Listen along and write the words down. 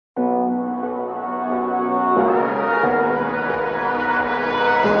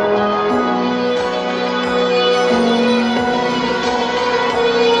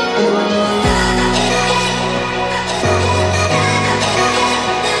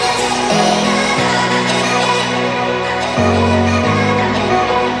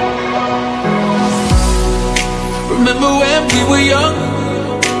remember when we were young,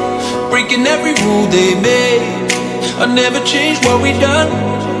 breaking every rule they made. I never changed what we done.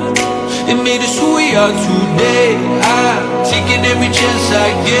 It made us who we are today. I'm taking every chance I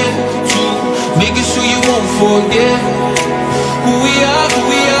get to make it so you won't forget who we are, who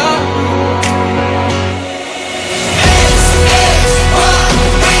we are. This is what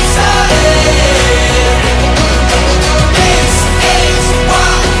we started. This is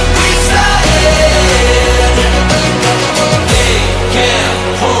what we started. They can't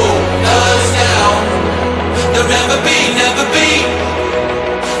hold us down. They'll never be, never be,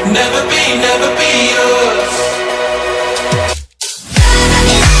 never be, never be us.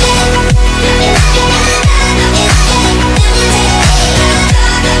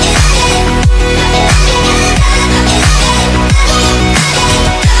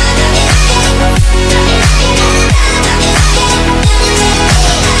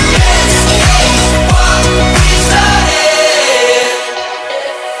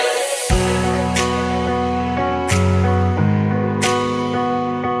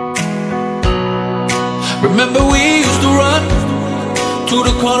 Remember we used to run to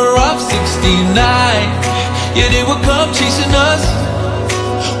the corner of 69. Yeah, they would come chasing us.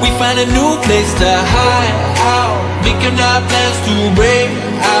 We find a new place to hide out, making our plans to break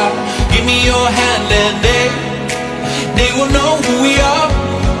out. Give me your hand and they will know who we are.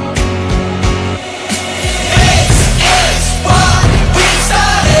 This is what we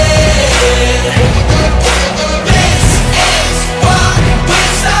started. This is what we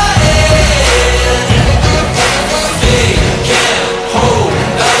started. They can't hold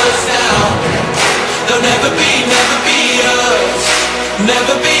us down. They'll never be, never be us.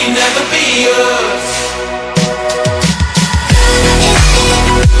 Never be, never be us.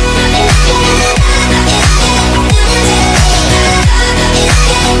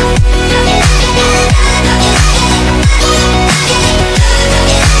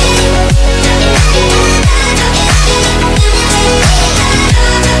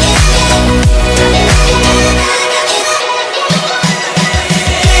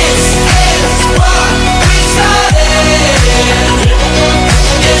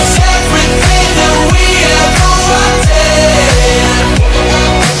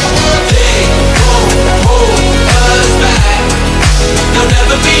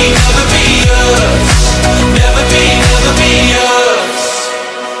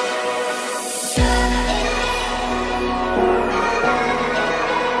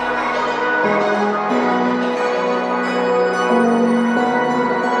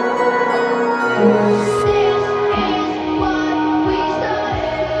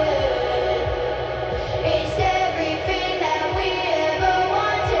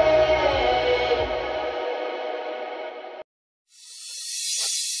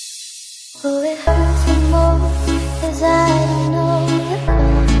 Oh, it hurts me more, 'cause I don't know the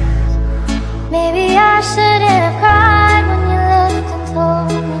cause. Maybe I shouldn't have cried when you left and told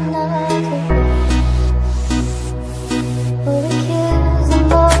me not to go. Oh, it kills the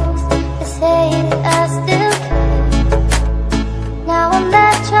most to say that I still care. Now I'm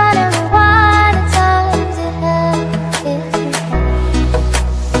left trying to rewind the times it happened, kiss me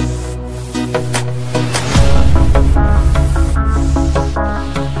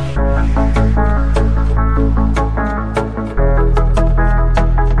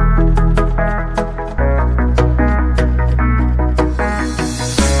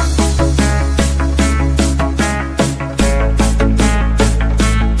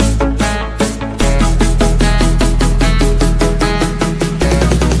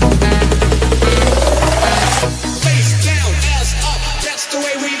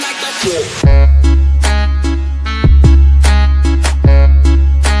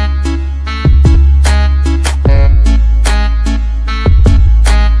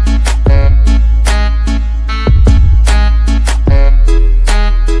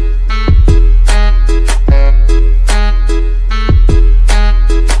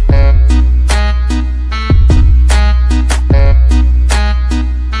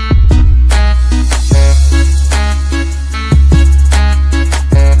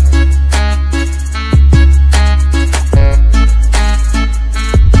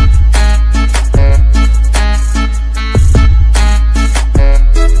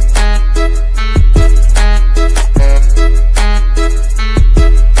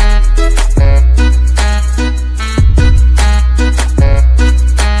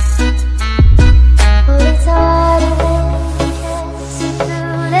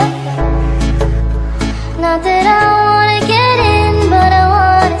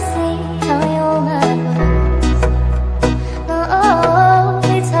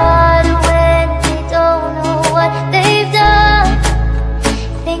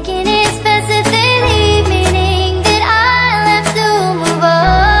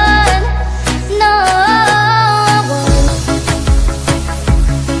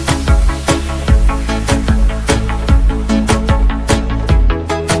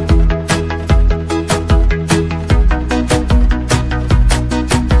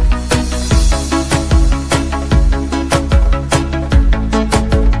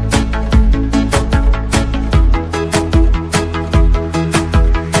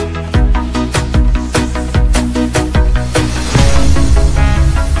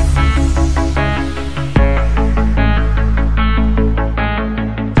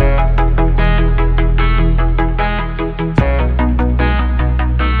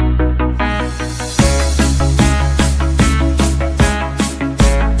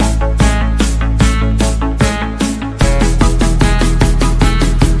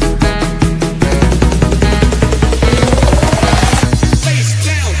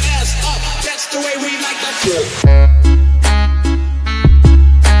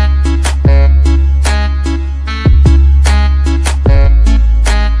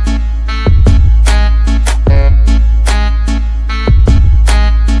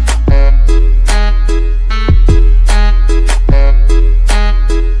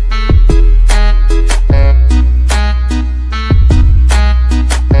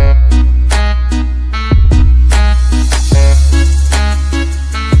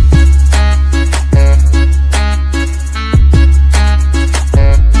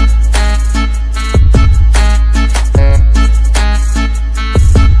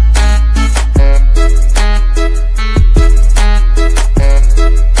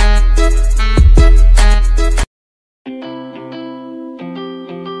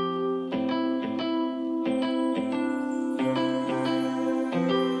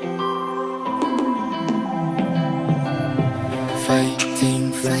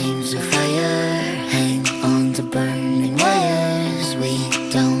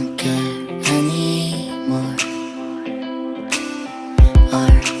don't care anymore.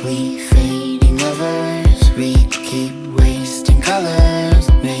 Are we fading lovers? We keep wasting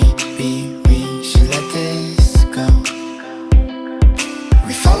colors. Maybe we should let this go.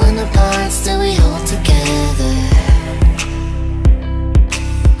 We've fallen apart, still we hold together.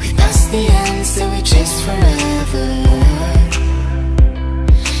 We've passed the end, still we chase forever.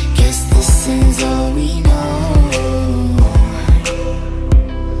 Guess this is all we know.